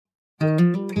Hi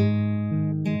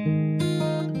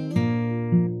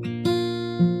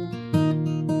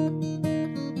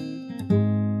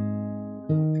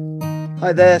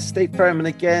there, Steve Perriman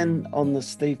again on the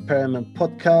Steve Perriman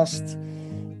podcast.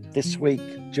 This week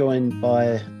joined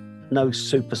by no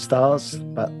superstars,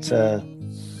 but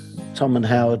Tom and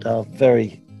Howard are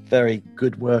very, very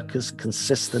good workers,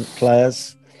 consistent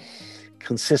players,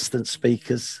 consistent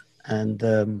speakers, and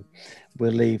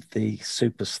we'll leave the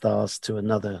superstars to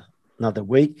another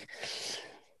week.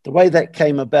 The way that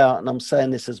came about, and I'm saying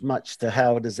this as much to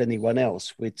Howard as anyone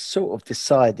else, we'd sort of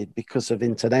decided because of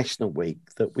International Week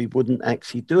that we wouldn't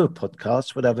actually do a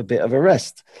podcast, we'd have a bit of a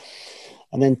rest.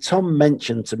 And then Tom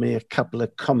mentioned to me a couple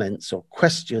of comments or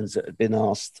questions that had been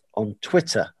asked on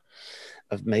Twitter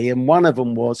of me. And one of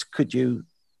them was, could you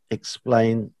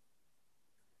explain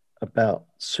about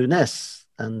Souness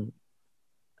and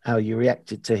how you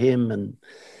reacted to him, and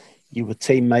you were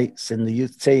teammates in the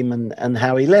youth team, and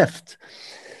how he left.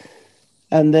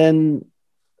 And then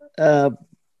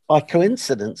by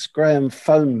coincidence, Graham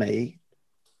phoned me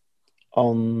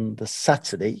on the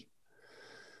Saturday,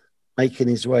 making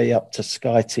his way up to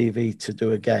Sky TV to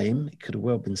do a game. It could have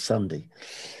well been Sunday.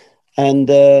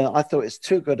 And I thought it's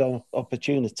too good an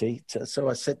opportunity. So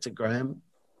I said to Graham,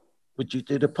 would you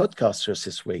do the podcast for us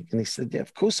this week? And he said, yeah,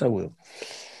 of course I will.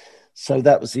 So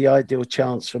that was the ideal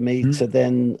chance for me to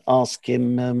then ask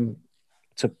him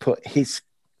to put his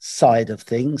side of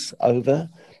things over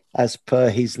as per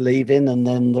his leaving, and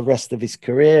then the rest of his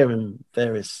career and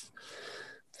various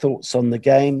thoughts on the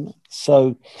game.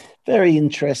 So very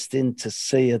interesting to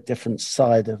see a different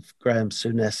side of Graham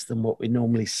Souness than what we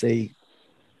normally see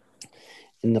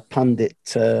in the pundit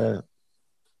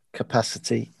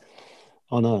capacity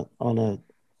on a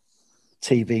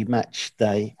TV match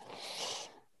day.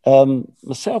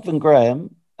 Myself and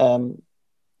Graham,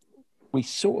 we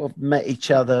sort of met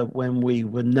each other when we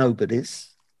were nobodies,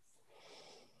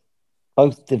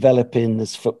 both developing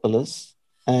as footballers,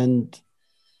 and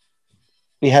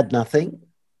we had nothing,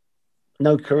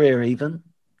 no career even.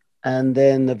 And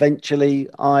then eventually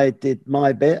I did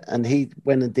my bit and he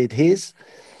went and did his.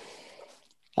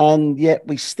 And yet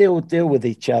we still deal with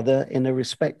each other in a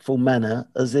respectful manner,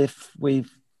 as if we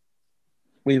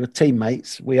were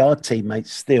teammates. We are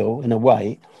teammates still in a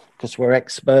way, because we're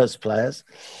ex-Spurs players.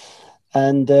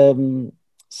 And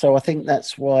so I think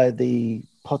that's why the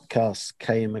podcast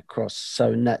came across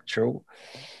so natural.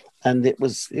 And it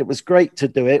was great to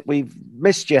do it. We've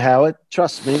missed you, Howard.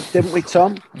 Trust me, didn't we,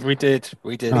 Tom? We did.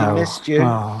 We missed you.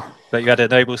 But you had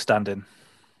an able standing.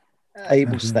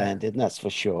 Standing, that's for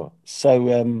sure.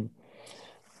 So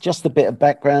just a bit of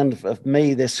background of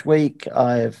me this week.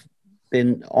 I've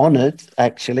been honoured,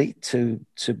 actually, to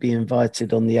be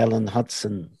invited on the Alan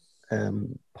Hudson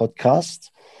podcast.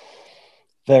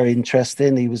 Very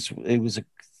interesting. He was a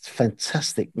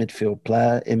fantastic midfield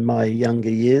player in my younger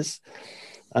years.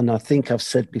 And I think I've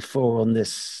said before on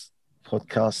this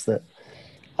podcast that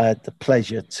I had the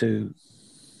pleasure to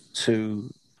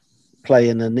play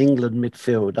in an England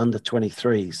midfield under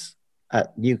 23s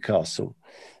at Newcastle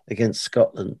against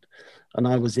Scotland. And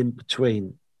I was in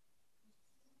between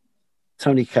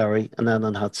Tony Curry and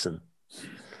Alan Hudson.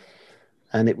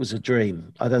 And it was a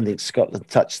dream. I don't think Scotland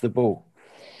touched the ball,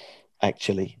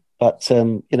 actually. But,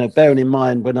 bearing in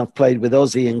mind when I've played with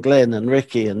Ozzy and Glenn and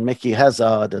Ricky and Mickey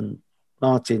Hazard and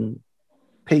Martin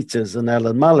Peters and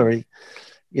Alan Mullery,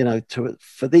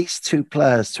 for these two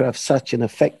players to have such an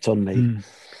effect on me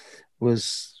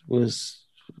was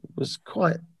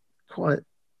quite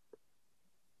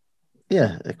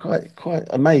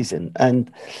amazing.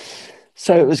 And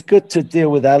so it was good to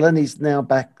deal with Alan. He's now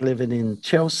back living in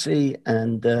Chelsea,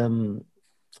 and I'm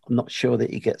not sure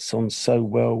that he gets on so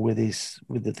well with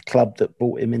the club that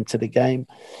brought him into the game.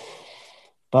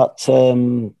 But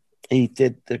he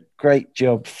did the great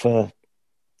job for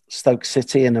Stoke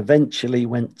City and eventually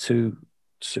went to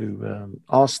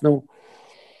Arsenal,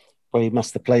 where he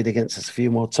must have played against us a few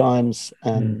more times,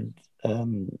 and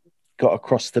got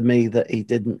across to me that he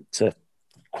didn't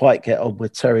quite get on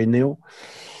with Terry Neal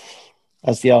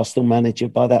as the Arsenal manager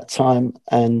by that time.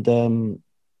 And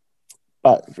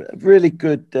but really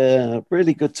good to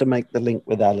make the link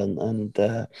with Alan. And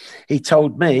he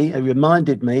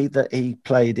reminded me that he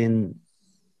played in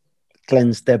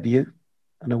Glenn's debut,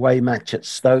 an away match at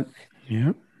Stoke,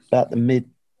 about the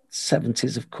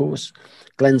mid-70s, of course.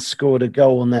 Glenn scored a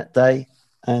goal on that day,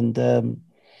 and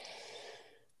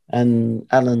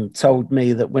Alan told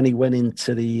me that when he went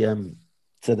into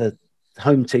the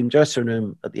home team dressing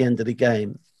room at the end of the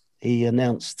game, he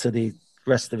announced to the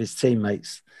rest of his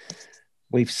teammates,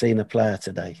 "We've seen a player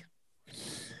today."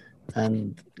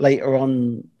 And later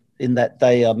on in that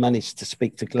day, I managed to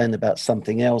speak to Glenn about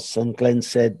something else, and Glenn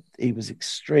said he was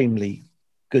extremely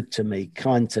good to me,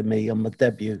 kind to me on my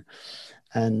debut.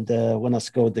 And when I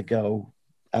scored the goal,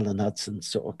 Alan Hudson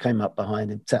sort of came up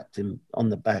behind him, tapped him on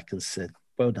the back and said,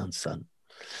 "Well done, son."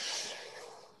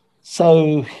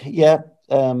 So, yeah,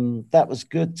 that was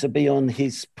good to be on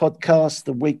his podcast.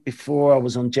 The week before, I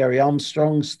was on Jerry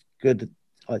Armstrong's. Good.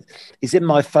 He's in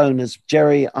my phone as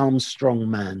Jerry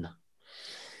Armstrong Man,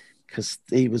 because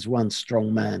he was one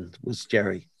strong man, was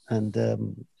Jerry.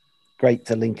 And great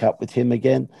to link up with him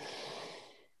again.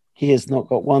 He has not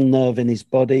got one nerve in his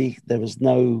body. There was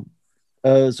no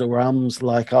ers or ums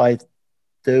like I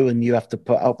do and you have to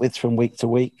put up with from week to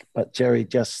week. But Jerry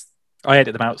just... I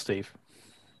edited them out, Steve.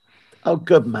 Oh,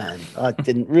 good man. I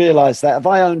didn't realise that. Have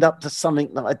I owned up to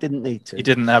something that I didn't need to? You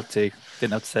didn't have to.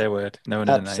 Didn't have to say a word. No one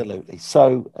would know. Absolutely.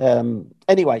 So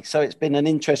anyway, so it's been an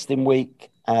interesting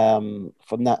week from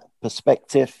that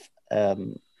perspective.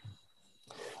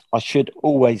 I should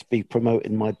always be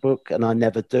promoting my book, and I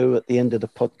never do. At the end of the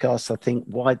podcast, I think,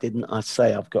 why didn't I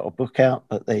say I've got a book out?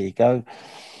 But there you go.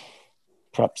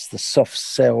 Perhaps the soft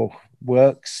sell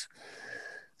works.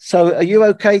 So are you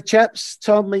okay, chaps?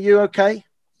 Tom, are you okay?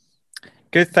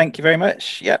 Good, thank you very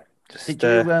much. Yep. Did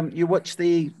you you watch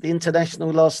the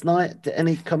international last night?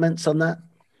 Any comments on that?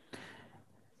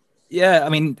 Yeah, I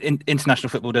mean, international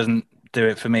football doesn't do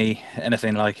it for me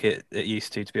anything like it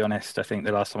used to be honest. I think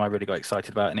the last time I really got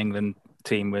excited about an England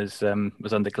team was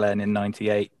under Glenn in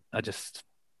 '98. I just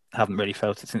haven't really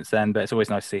felt it since then, but it's always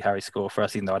nice to see Harry score for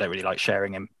us, even though I don't really like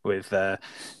sharing him with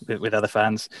other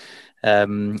fans.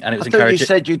 And it was encouraging. You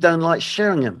said you don't like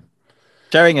sharing him.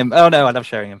 Sharing him. Oh no, I love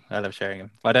sharing him. I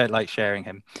don't like sharing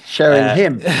him. Sharing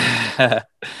him.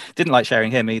 Didn't like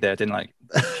sharing him either. Didn't like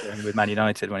sharing him with Man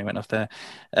United when he went off there.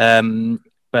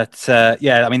 But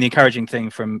yeah, I mean, the encouraging thing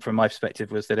from my perspective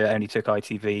was that it only took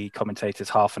ITV commentators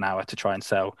half an hour to try and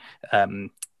sell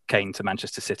Kane to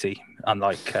Manchester City,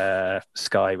 unlike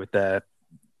Sky with their,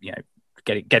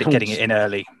 getting it in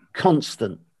early.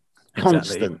 Constant,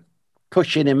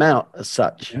 pushing him out as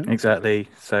such. Yeah. Exactly.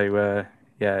 So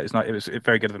yeah, it was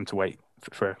very good of them to wait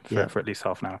for at least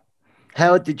half an hour.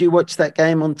 Howard, did you watch that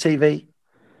game on TV?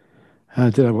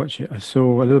 Did I watch it? I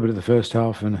saw a little bit of the first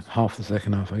half and half the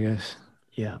second half, I guess.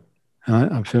 Yeah.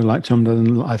 And I feel like Tom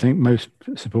doesn't. I think most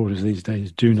supporters these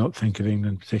days do not think of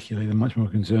England particularly. They're much more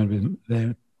concerned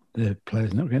with their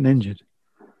players not getting injured.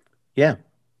 Yeah.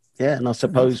 Yeah. And I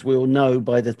suppose we'll know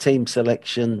by the team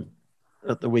selection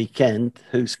at the weekend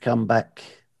who's come back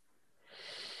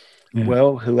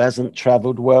well, who hasn't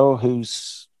travelled well,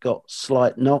 who's got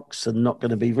slight knocks and not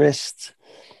going to be risked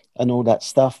and all that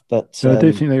stuff. But so I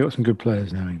do think they've got some good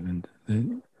players now, England.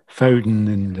 Foden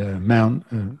and Mount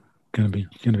are going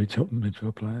to be top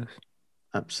midfield players.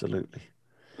 Absolutely.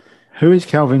 Who is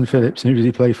Calvin Phillips? Who does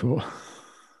he play for?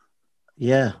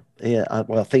 Yeah.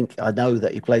 I think I know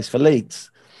that he plays for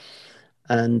Leeds,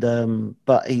 and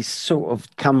but he's sort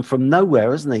of come from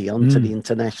nowhere, hasn't he, onto the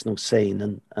international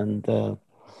scene, and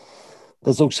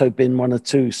there's also been one or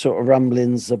two sort of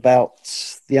rumblings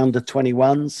about the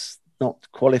under-21s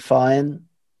not qualifying,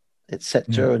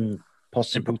 etc., and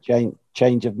possible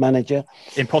change of manager.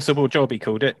 Impossible job, he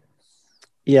called it.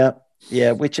 Yeah,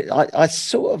 which I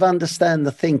sort of understand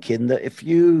the thinking that if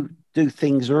you do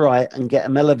things right and get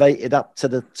them elevated up to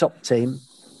the top team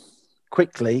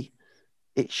quickly,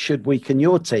 it should weaken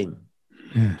your team.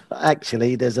 Yeah. But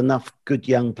actually, there's enough good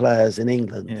young players in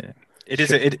England. Yeah,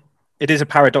 it is a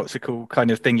paradoxical kind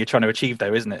of thing you're trying to achieve,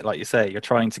 though, isn't it? Like you say, you're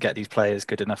trying to get these players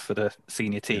good enough for the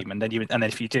senior team, and then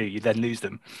if you do, you then lose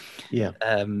them. Yeah.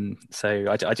 So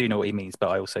I do know what he means, but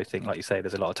I also think, like you say,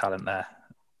 there's a lot of talent there.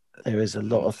 There's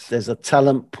a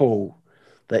talent pool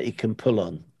that he can pull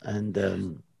on,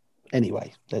 and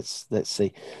anyway, let's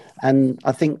see. And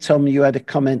I think, Tom, you had a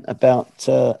comment about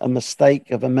a mistake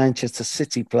of a Manchester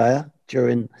City player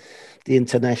during the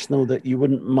international that you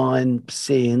wouldn't mind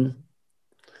seeing.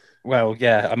 Well,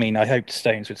 yeah, I mean, I hoped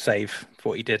Stones would save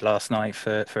what he did last night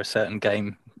for a certain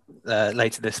game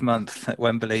later this month at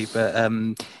Wembley, but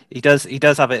he does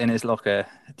have it in his locker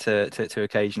to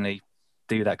occasionally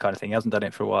do that kind of thing. He hasn't done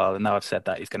it for a while, and now I've said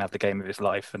that, he's going to have the game of his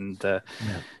life and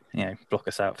block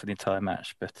us out for the entire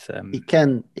match. But he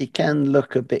can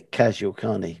look a bit casual,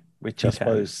 can't he? Which I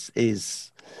suppose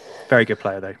is very good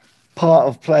player, though. Part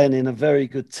of playing in a very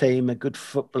good team, a good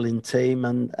footballing team,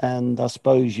 and I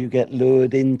suppose you get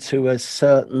lured into a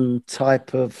certain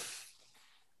type of,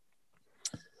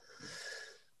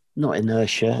 not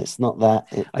inertia. It's not that,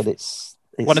 but it's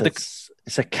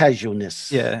a casualness.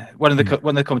 Yeah, one of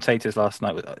the commentators last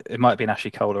night, it might have been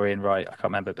Ashley Cole or Ian Wright, I can't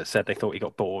remember, but said they thought he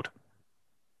got bored,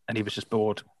 and he was just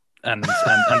bored.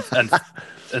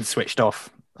 and switched off.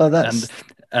 Oh, that's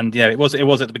and yeah, it was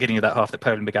at the beginning of that half that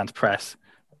Poland began to press,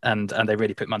 and they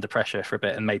really put him under pressure for a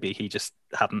bit, and maybe he just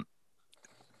hadn't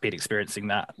been experiencing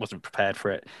that, wasn't prepared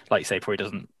for it. Like you say, probably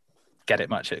doesn't get it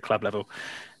much at club level.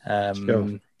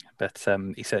 sure. But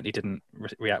he certainly didn't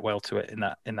react well to it in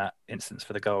that instance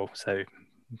for the goal. So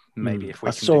maybe if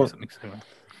we can do something similar.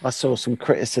 I saw some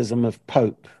criticism of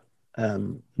Pope,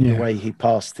 the way he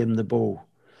passed him the ball.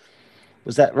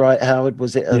 Was that right, Howard?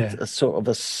 Was it a sort of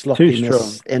a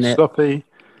sloppiness in it? Sloppy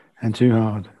and too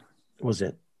hard. Was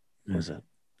it? Was it?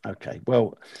 Okay.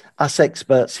 Well, us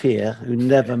experts here who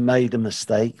never made a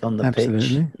mistake on the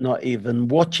pitch, not even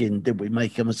watching, did we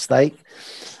make a mistake?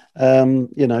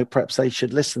 Perhaps they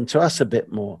should listen to us a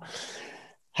bit more.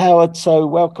 Howard, so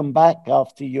welcome back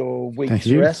after your week's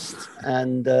rest,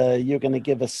 and you're going to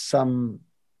give us some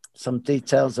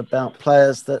details about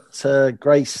players that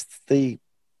graced the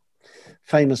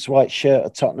famous white shirt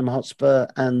of Tottenham Hotspur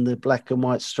and the black and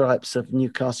white stripes of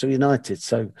Newcastle United.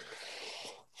 So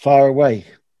far away.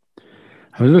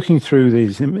 I was looking through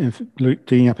these,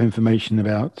 digging up information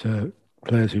about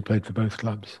players who played for both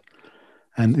clubs.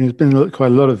 And there's been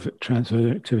quite a lot of transfer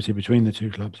activity between the two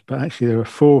clubs. But actually, there are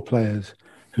 4 players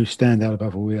who stand out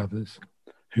above all the others,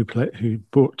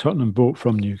 Tottenham bought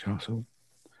from Newcastle,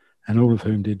 and all of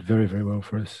whom did very, very well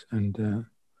for us and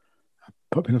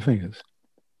popular figures.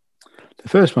 The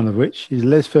first one of which is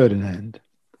Les Ferdinand,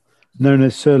 known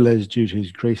as Sir Les due to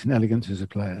his grace and elegance as a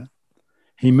player.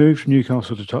 He moved from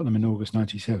Newcastle to Tottenham in August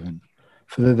 '97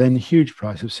 for the then huge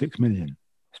price of £6 million.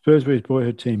 Spurs were his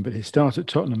boyhood team, but his start at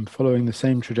Tottenham following the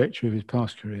same trajectory of his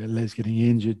past career, Les getting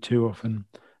injured too often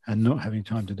and not having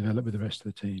time to develop with the rest of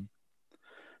the team.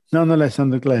 Nonetheless,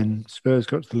 under Glenn, Spurs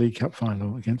got to the League Cup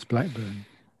final against Blackburn.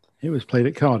 It was played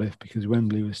at Cardiff because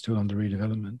Wembley was still under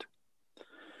redevelopment.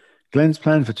 Glenn's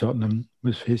plan for Tottenham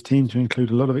was for his team to include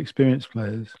a lot of experienced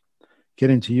players, get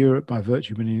into Europe by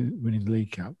virtue of winning the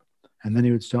League Cup, and then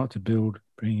he would start to build,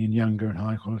 bringing in younger and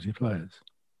higher quality players.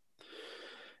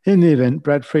 In the event,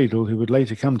 Brad Friedel, who would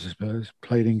later come to Spurs,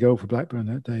 played in goal for Blackburn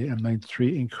that day and made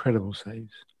 3 incredible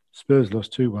saves. Spurs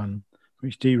lost 2-1,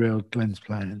 which derailed Glenn's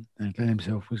plan, and Glenn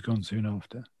himself was gone soon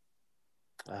after.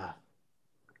 So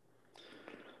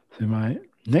my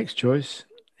next choice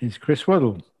is Chris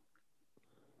Waddle.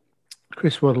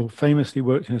 Chris Waddle famously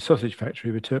worked in a sausage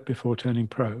factory before turning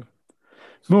pro.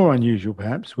 More unusual,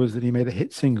 perhaps, was that he made a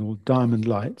hit single, Diamond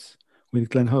Lights, with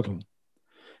Glenn Hoddle.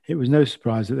 It was no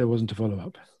surprise that there wasn't a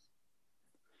follow-up.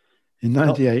 In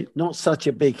 98... Not such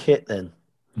a big hit then.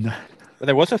 No. But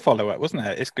there was a follow-up, wasn't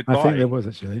there? It's Goodbye. I think there was,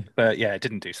 actually. But yeah, it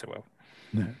didn't do so well.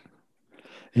 No.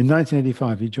 In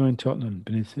 1985, he joined Tottenham,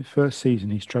 but in his first season,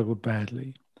 he struggled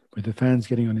badly, with the fans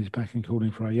getting on his back and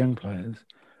calling for our young players,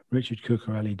 Richard Cook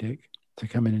or Ali Dick, to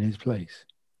come in his place.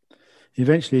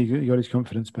 Eventually, he got his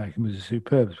confidence back and was a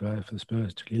superb player for the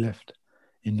Spurs till he left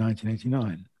in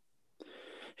 1989.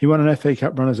 He won an FA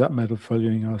Cup runners-up medal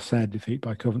following our sad defeat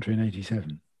by Coventry in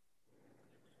 87.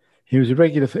 He was a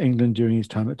regular for England during his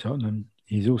time at Tottenham.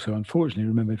 He's also unfortunately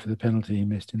remembered for the penalty he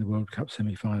missed in the World Cup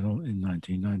semi-final in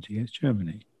 1990 against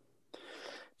Germany.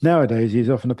 Nowadays, he is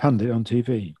often a pundit on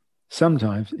TV,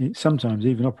 sometimes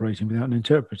even operating without an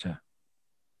interpreter.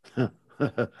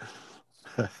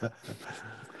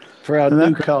 For our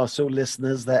Newcastle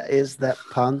listeners, that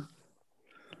pun.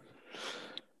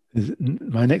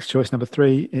 My next choice, number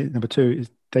 2, is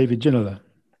David Ginola.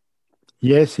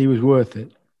 Yes, he was worth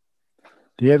it.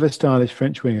 The ever-stylish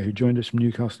French winger who joined us from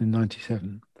Newcastle in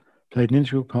 '97 played an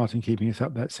integral part in keeping us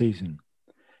up that season.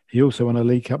 He also won a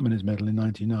League Cup winners' medal in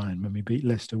 '99 when we beat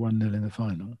Leicester 1-0 in the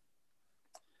final.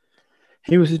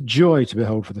 He was a joy to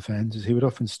behold for the fans, as he would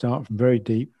often start from very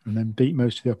deep and then beat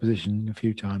most of the opposition a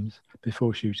few times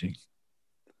before shooting.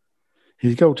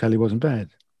 His goal tally wasn't bad.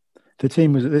 The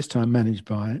team was at this time managed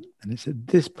by, and it's at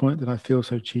this point that I feel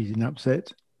so cheesy and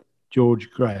upset, George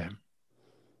Graham.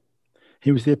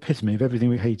 He was the epitome of everything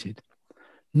we hated.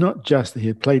 Not just that he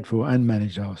had played for and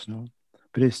managed Arsenal,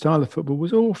 but his style of football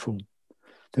was awful.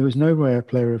 There was no way a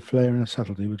player of flair and a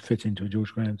subtlety would fit into a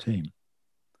George Graham team.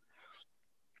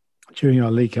 During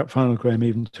our League Cup final, Graham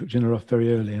even took Ginola off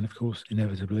very early, and of course,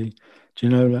 inevitably,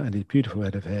 Ginola and his beautiful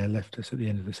head of hair left us at the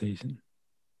end of the season.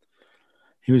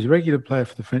 He was a regular player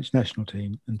for the French national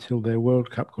team until their World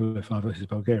Cup qualifier versus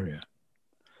Bulgaria.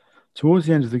 Towards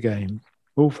the end of the game,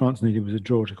 all France needed was a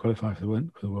draw to qualify for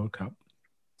the World Cup.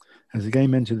 As the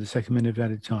game entered the second minute of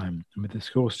added time, and with the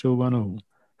score still 1-1,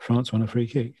 France won a free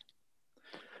kick.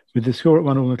 With the score at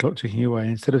 1-1 and the clock ticking away,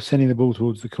 instead of sending the ball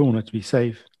towards the corner to be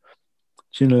safe,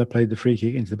 Ginola played the free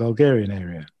kick into the Bulgarian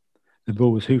area. The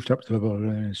ball was hoofed up to the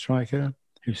Bulgarian striker,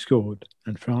 who scored,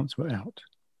 and France were out.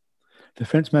 The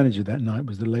French manager that night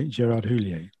was the late Gerard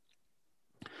Houllier,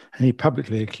 and he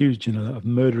publicly accused Ginola of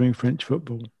murdering French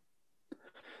football.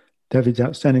 David's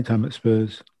outstanding time at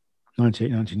Spurs,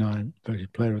 98-99,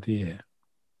 voted Player of the Year.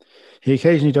 He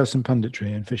occasionally does some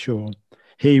punditry, and for sure,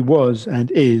 he was and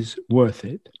is worth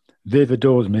it. Viv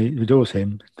adores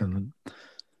him, and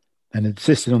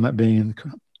insisted on that being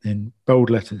in bold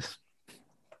letters.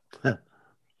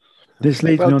 This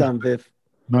leads me on done, Viv.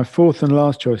 My fourth and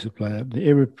last choice of player, the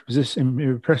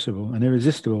irrepressible and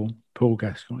irresistible Paul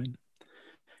Gascoigne.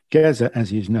 Gaza, as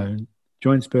he is known,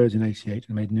 joined Spurs in '88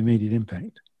 and made an immediate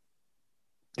impact.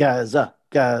 Gaza,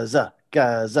 Gaza,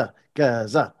 Gaza,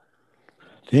 Gaza.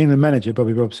 The England manager,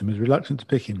 Bobby Robson, was reluctant to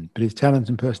pick him, but his talent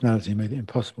and personality made it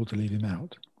impossible to leave him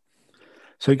out.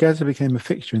 So Gaza became a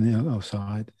fixture in the Al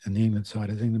side and the England side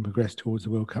as England progressed towards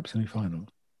the World Cup semi-final,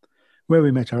 where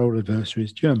we met our old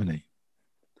adversaries, Germany.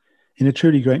 In a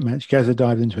truly great match, Gaza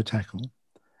dived into a tackle.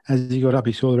 As he got up,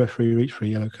 he saw the referee reach for a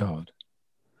yellow card.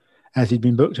 As he'd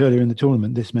been booked earlier in the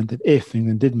tournament, this meant that if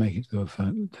England did make it to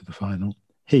the final,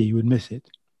 he would miss it.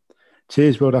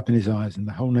 Tears welled up in his eyes and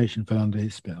the whole nation fell under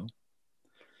his spell.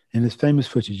 In this famous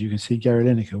footage, you can see Gary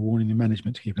Lineker warning the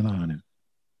management to keep an eye on him.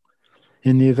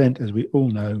 In the event, as we all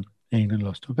know, England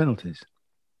lost on penalties.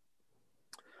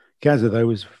 Gaza, though,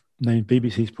 was named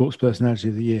BBC Sports Personality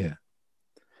of the Year.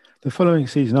 The following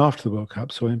season after the World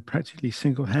Cup saw him practically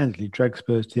single-handedly drag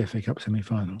Spurs to the FA Cup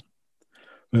semi-final,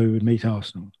 where we would meet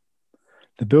Arsenal.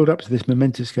 The build-up to this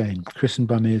momentous game, christened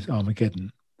by me as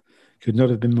Armageddon, could not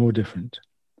have been more different.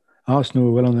 Arsenal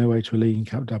were well on their way to a League and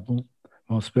Cup double,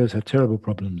 while Spurs had terrible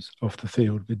problems off the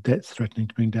field with debts threatening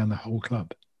to bring down the whole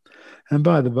club. And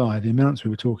by the by, the amounts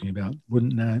we were talking about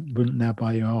wouldn't now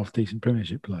buy you a half-decent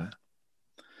Premiership player.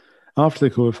 After the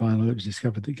quarter-final, it was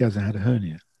discovered that Gaza had a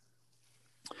hernia.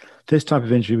 This type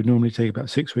of injury would normally take about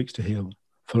 6 weeks to heal,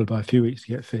 followed by a few weeks to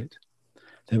get fit.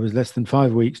 There was less than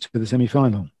 5 weeks to the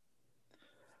semi-final.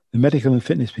 The medical and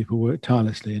fitness people worked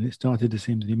tirelessly, and it started to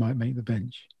seem that he might make the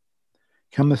bench.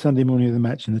 Come the Sunday morning of the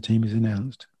match and the team is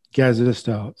announced, Gaza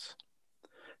starts.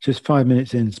 Just 5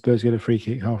 minutes in, Spurs get a free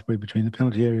kick halfway between the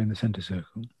penalty area and the centre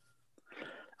circle.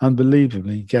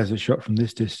 Unbelievably, Gaza shot from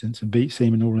this distance and beat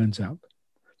Seaman all ends up.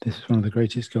 This is one of the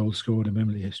greatest goals scored in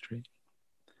Wembley history.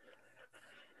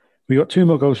 We got 2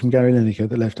 more goals from Gary Lineker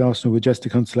that left Arsenal with just the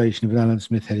consolation of an Alan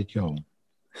Smith-headed goal.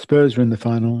 Spurs were in the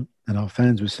final, and our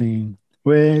fans were singing,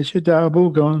 "Where's your double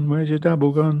gone? Where's your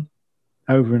double gone?"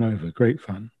 Over and over. Great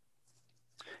fun.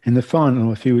 In the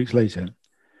final, a few weeks later,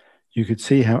 you could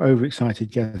see how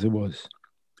overexcited Gaza was.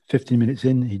 15 minutes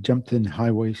in, he jumped in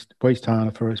waist high on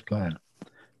a Forest player.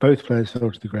 Both players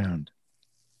fell to the ground.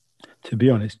 To be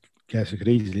honest, Gaza could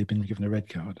easily have been given a red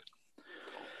card.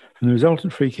 From the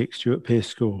resultant free kick, Stuart Pearce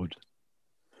scored.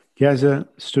 Gaza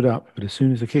stood up, but as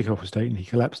soon as the kickoff was taken, he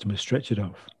collapsed and was stretchered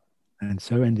off. And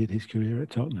so ended his career at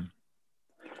Tottenham.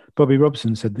 Bobby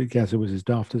Robson said that Gaza was as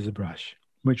daft as a brush,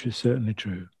 which was certainly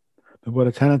true. But what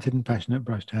a talented and passionate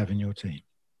brush to have in your team.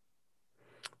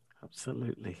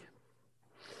 Absolutely.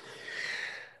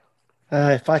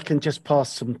 If I can just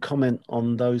pass some comment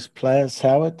on those players,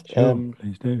 Howard. Sure,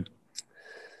 please do.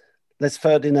 Les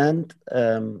Ferdinand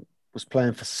was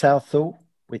playing for Southall,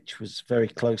 which was very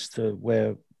close to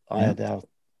where we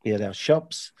had our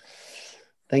shops.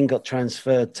 Then got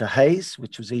transferred to Hayes,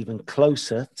 which was even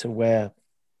closer to where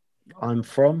I'm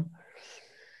from.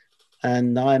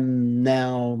 And I'm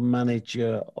now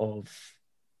manager of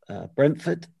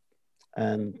Brentford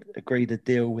and agreed a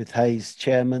deal with Hayes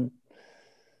chairman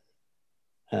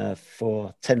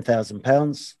for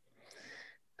 £10,000.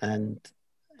 And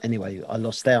anyway, I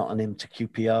lost out on him to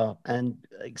QPR. And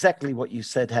exactly what you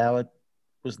said, Howard,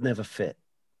 was never fit.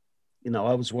 You know,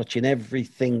 I was watching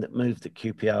everything that moved at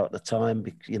QPR at the time,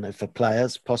 you know, for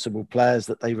players, possible players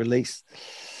that they released.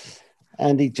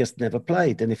 And he just never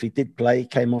played. And if he did play, he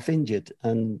came off injured.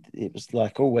 And it was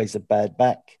like always a bad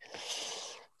back.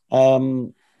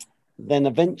 Then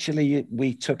eventually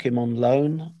we took him on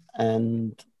loan.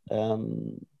 And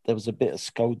there was a bit of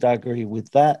skullduggery with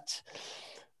that.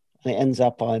 And it ends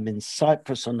up I'm in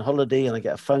Cyprus on holiday. And I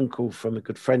get a phone call from a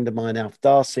good friend of mine, Alf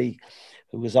Darcy,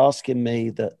 who was asking me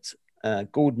that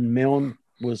Gordon Milne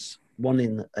was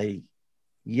wanting a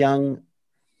young,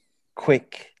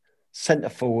 quick centre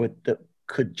forward that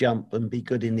could jump and be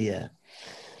good in the air.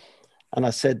 And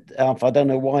I said, Alf, I don't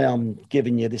know why I'm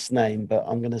giving you this name, but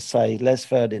I'm going to say Les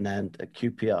Ferdinand at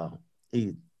QPR.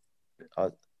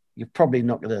 You're probably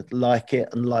not going to like it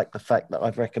and like the fact that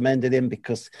I've recommended him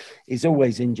because he's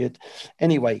always injured.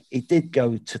 Anyway, he did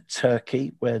go to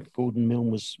Turkey where Gordon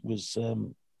Milne was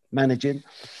managing,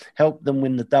 helped them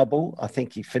win the double. I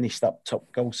think he finished up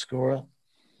top goal scorer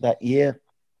that year.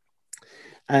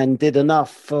 and did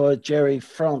enough for Jerry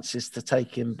Francis to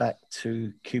take him back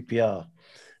to QPR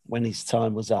when his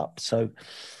time was up. So,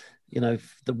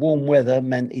 the warm weather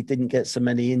meant he didn't get so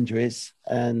many injuries,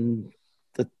 and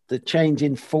the change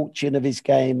in fortune of his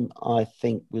game, I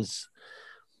think, was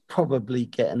probably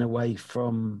getting away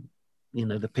from,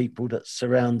 the people that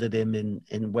surrounded him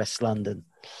in West London.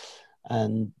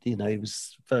 And, he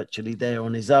was virtually there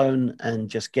on his own and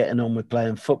just getting on with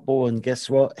playing football. And guess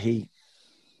what? He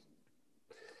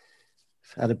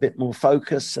had a bit more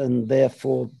focus and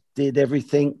therefore did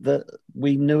everything that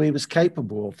we knew he was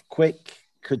capable of. Quick,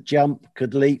 could jump,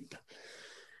 could leap,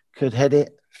 could head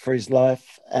it for his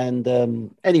life. And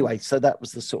anyway, so that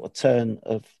was the sort of turn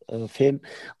of him.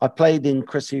 I played in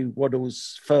Chrissy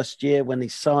Waddle's first year when he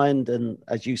signed. And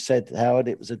as you said, Howard,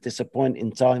 it was a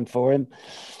disappointing time for him.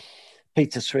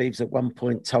 Peter Shreves at one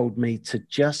point told me to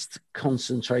just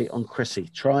concentrate on Chrissy.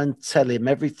 Try and tell him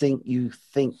everything you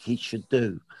think he should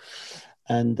do.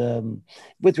 And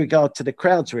with regard to the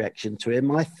crowd's reaction to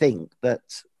him, I think that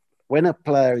when a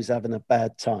player is having a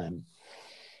bad time,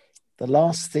 the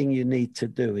last thing you need to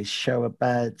do is show a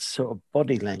bad sort of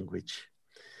body language.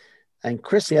 And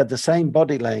Chrissy had the same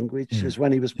body language as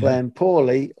when he was playing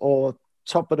poorly or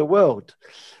top of the world.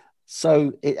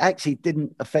 So it actually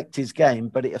didn't affect his game,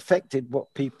 but it affected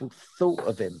what people thought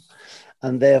of him.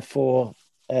 And therefore,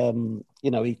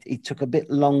 he took a bit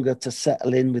longer to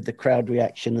settle in with the crowd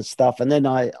reaction and stuff. And then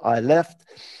I left,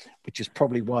 which is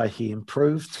probably why he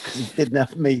improved, because he didn't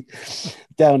have me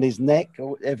down his neck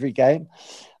every game.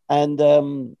 And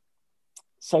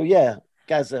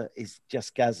Gazza is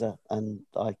just Gazza. And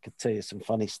I could tell you some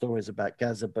funny stories about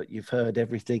Gazza, but you've heard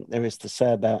everything there is to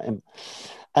say about him.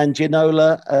 And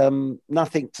Ginola,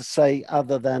 nothing to say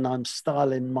other than I'm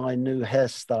styling my new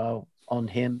hairstyle on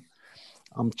him.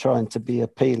 I'm trying to be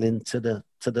appealing to the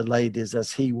ladies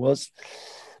as he was,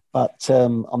 but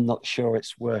I'm not sure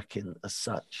it's working as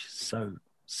such.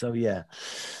 So yeah.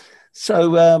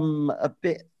 So a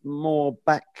bit more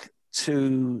back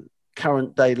to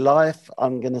current day life.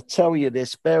 I'm going to tell you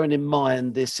this, bearing in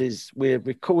mind we're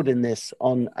recording this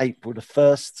on April the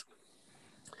 1st.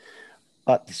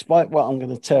 But despite what I'm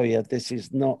going to tell you, this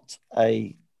is not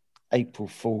a April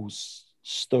Fool's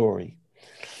story.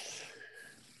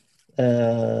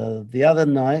 The other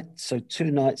night, so 2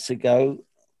 nights ago,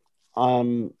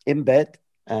 I'm in bed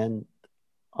and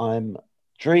I'm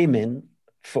dreaming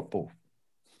football.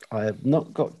 I have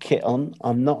not got kit on.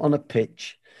 I'm not on a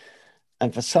pitch.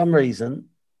 And for some reason,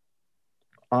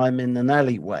 I'm in an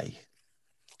alleyway.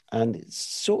 And it's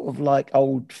sort of like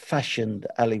old-fashioned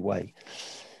alleyway.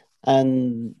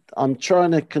 And I'm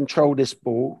trying to control this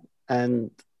ball, and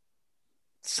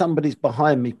somebody's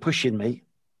behind me, pushing me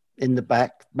in the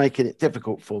back, making it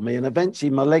difficult for me. And eventually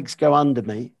my legs go under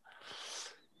me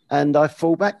and I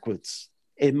fall backwards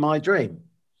in my dream.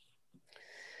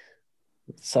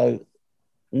 So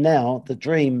now the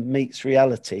dream meets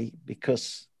reality,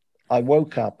 because I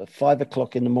woke up at 5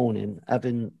 o'clock in the morning,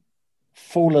 having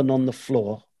fallen on the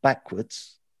floor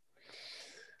backwards.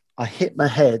 I hit my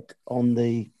head on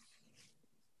the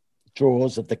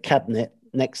drawers of the cabinet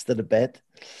next to the bed.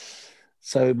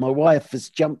 So my wife has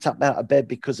jumped up out of bed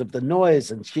because of the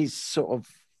noise, and she's sort of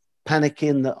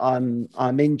panicking that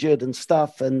I'm injured and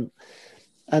stuff. And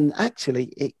actually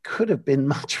it could have been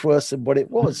much worse than what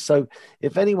it was. So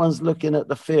if anyone's looking at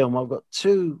the film, I've got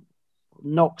 2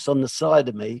 knocks on the side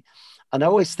of me. And I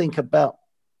always think about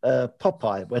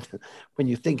Popeye when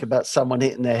you think about someone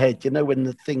hitting their head, when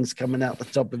the thing's coming out the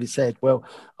top of his head. Well,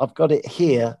 I've got it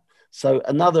here. So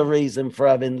another reason for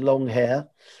having long hair,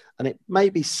 and it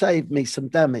maybe saved me some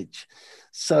damage.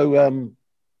 So, and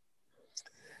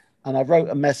I wrote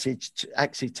a message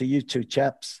to you 2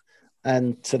 chaps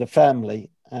and to the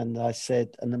family. And I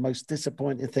said, and the most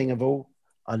disappointing thing of all,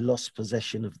 I lost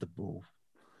possession of the ball.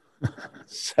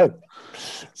 So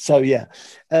yeah.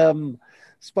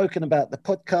 Spoken about the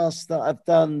podcast that I've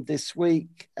done this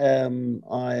week.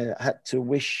 I had to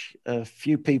wish a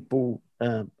few people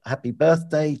happy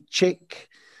birthday. Chick,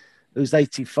 who's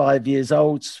 85 years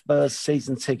old, Spurs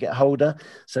season ticket holder.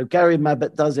 So Gary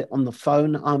Mabbott does it on the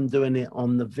phone. I'm doing it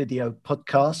on the video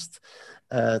podcast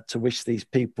to wish these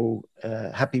people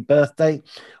happy birthday.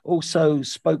 Also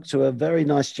spoke to a very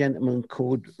nice gentleman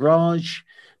called Raj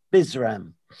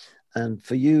Bisram. And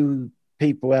for you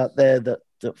people out there that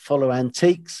follow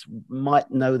antiques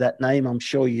might know that name. I'm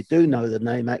sure you do know the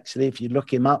name, actually, if you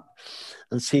look him up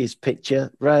and see his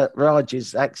picture. Raj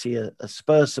is actually a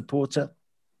Spurs supporter,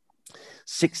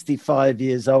 65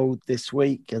 years old this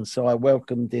week. And so I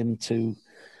welcomed him to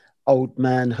old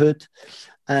manhood.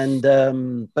 And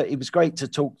but he was great to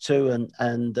talk to,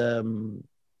 and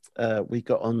we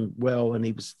got on well, and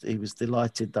he was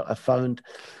delighted that I phoned.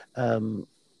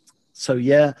 So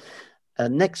yeah,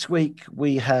 next week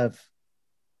we have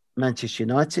Manchester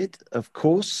United, of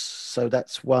course. So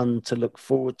that's one to look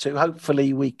forward to.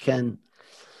 Hopefully we can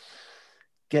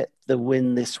get the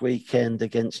win this weekend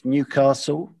against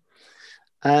Newcastle.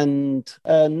 And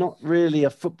not really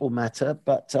a football matter,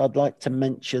 but I'd like to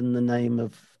mention the name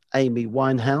of Amy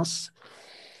Winehouse,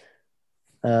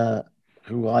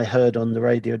 who I heard on the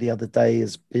radio the other day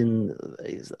has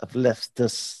left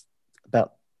us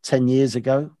about 10 years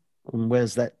ago. And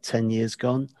where's that 10 years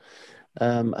gone?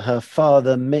 Her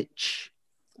father, Mitch,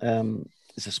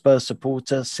 is a Spurs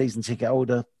supporter, season ticket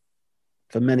holder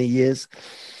for many years.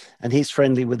 And he's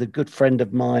friendly with a good friend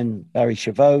of mine, Barry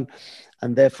Chavot.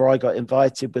 And therefore I got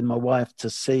invited with my wife to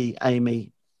see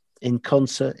Amy in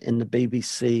concert in the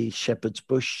BBC Shepherd's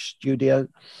Bush studio.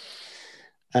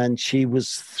 And she was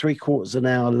 3/4 an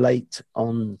hour late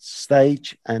on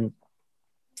stage, and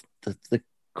the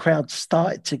crowd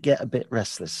started to get a bit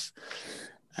restless.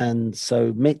 And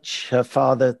so Mitch, her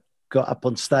father, got up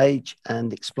on stage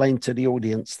and explained to the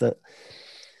audience that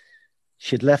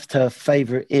she'd left her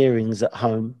favorite earrings at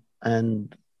home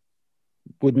and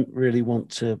wouldn't really want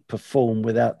to perform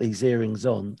without these earrings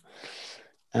on.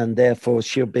 And therefore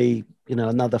she'll be,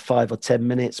 another 5 or 10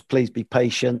 minutes. Please be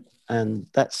patient. And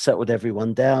that settled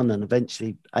everyone down. And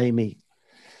eventually Amy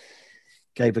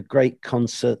gave a great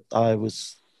concert. I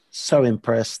was so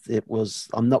impressed.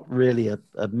 I'm not really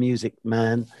a music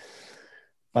man,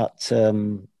 but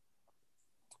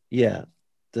yeah,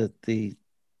 the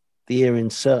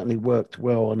earrings certainly worked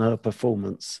well on her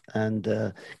performance,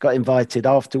 and got invited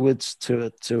afterwards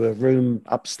to a room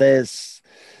upstairs,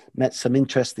 met some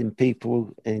interesting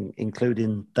people,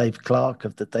 including Dave Clark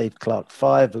of the Dave Clark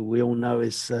Five, who we all know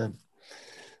is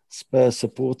Spurs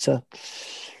supporter.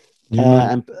 You've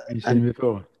seen him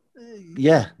before?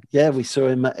 Yeah, we saw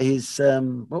him at his,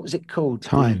 what was it called?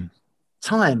 Time,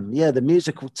 yeah, the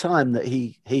musical Time that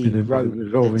he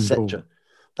wrote, etc.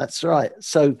 That's right.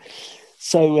 So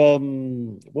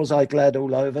was I glad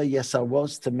all over? Yes, I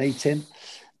was, to meet him.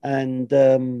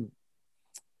 And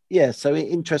yeah, so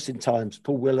interesting times.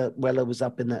 Paul Weller was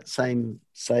up in that same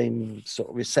sort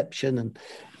of reception,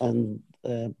 and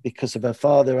because of her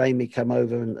father, Amy came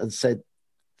over and said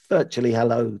virtually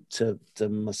hello to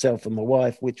myself and my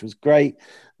wife, which was great.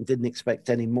 I didn't expect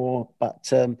any more, but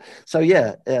so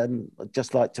yeah, I'd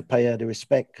just like to pay her the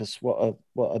respect, because what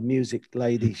a music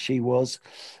lady she was.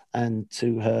 And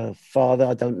to her father,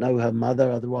 I don't know her mother,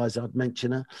 otherwise I'd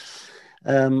mention her.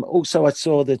 Also, I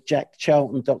saw the Jack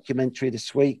Charlton documentary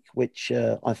this week, which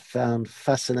I found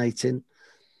fascinating.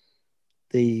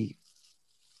 The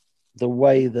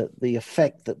way that the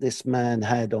effect that this man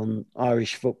had on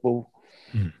Irish football,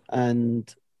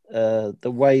 and the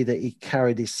way that he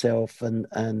carried himself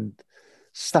and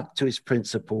stuck to his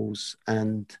principles.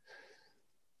 And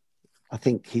I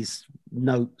think his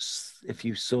notes, if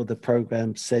you saw the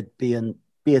program, said be a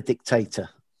dictator,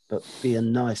 but be a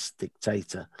nice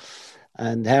dictator.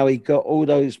 And how he got all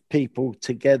those people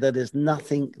together. There's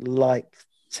nothing like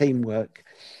teamwork.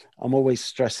 I'm always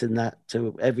stressing that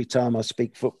to every time I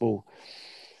speak football.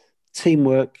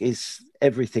 Teamwork is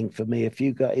everything for me. If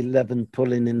you got 11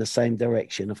 pulling in the same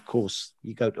direction, of course,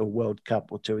 you go to a World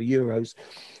Cup or to a Euros,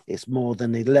 it's more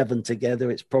than 11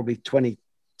 together. It's probably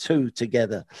 22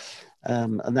 together.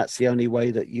 And that's the only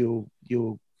way that you'll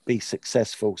be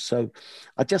successful. So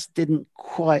I just didn't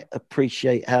quite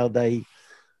appreciate how they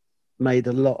made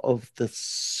a lot of the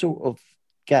sort of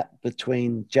gap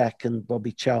between Jack and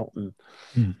Bobby Charlton.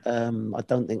 I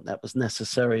don't think that was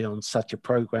necessary on such a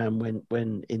program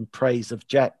when in praise of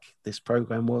Jack this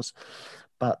program was,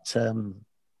 but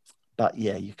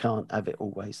yeah, you can't have it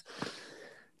always.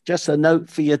 Just a note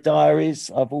for your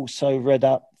diaries. I've also read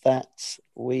up that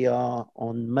we are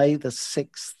on May the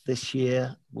 6th this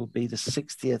year will be the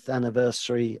 60th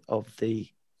anniversary of the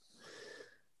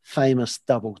famous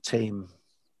double team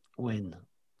win.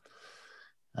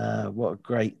 What a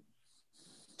great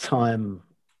time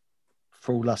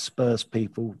for all us Spurs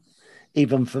people.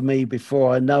 Even for me,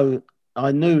 before I knew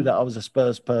that I was a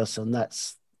Spurs person,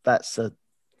 that's a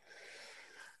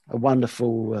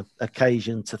wonderful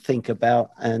occasion to think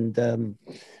about. And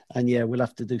yeah, we'll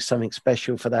have to do something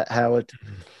special for that, Howard.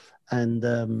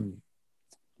 And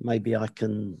maybe I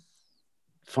can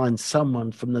find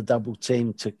someone from the double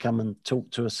team to come and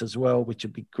talk to us as well, which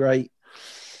would be great.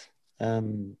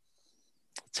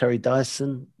 Terry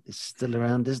Dyson is still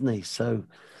around, isn't he? So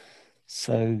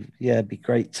yeah, it'd be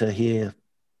great to hear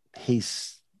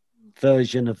his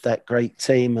version of that great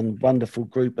team and wonderful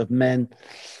group of men.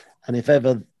 And if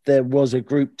ever there was a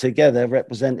group together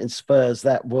representing Spurs,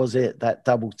 that was it, that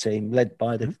double team led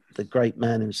by the great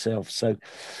man himself.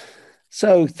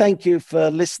 So thank you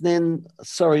for listening.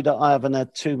 Sorry that I haven't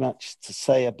had too much to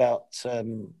say about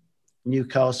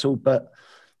Newcastle, but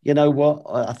you know what?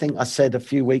 I think I said a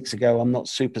few weeks ago, I'm not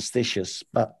superstitious,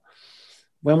 but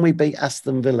when we beat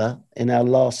Aston Villa in our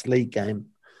last league game,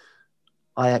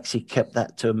 I actually kept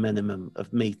that to a minimum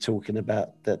of me talking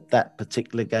about that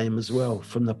particular game as well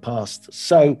from the past.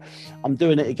 So I'm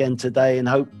doing it again today in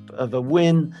hope of a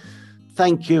win.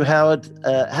 Thank you, Howard.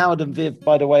 Howard and Viv,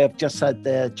 by the way, have just had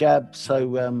their jab,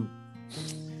 so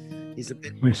he's a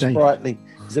bit more sprightly.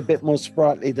 He's a bit more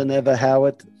sprightly than ever,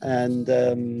 Howard.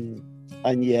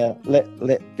 And yeah, let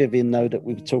Vivian know that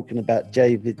we were talking about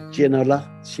David Ginola.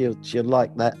 She'll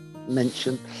like that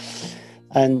mention.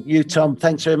 And you, Tom,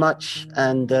 thanks very much.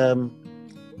 And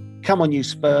come on, you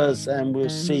Spurs, and we'll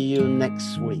see you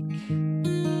next week.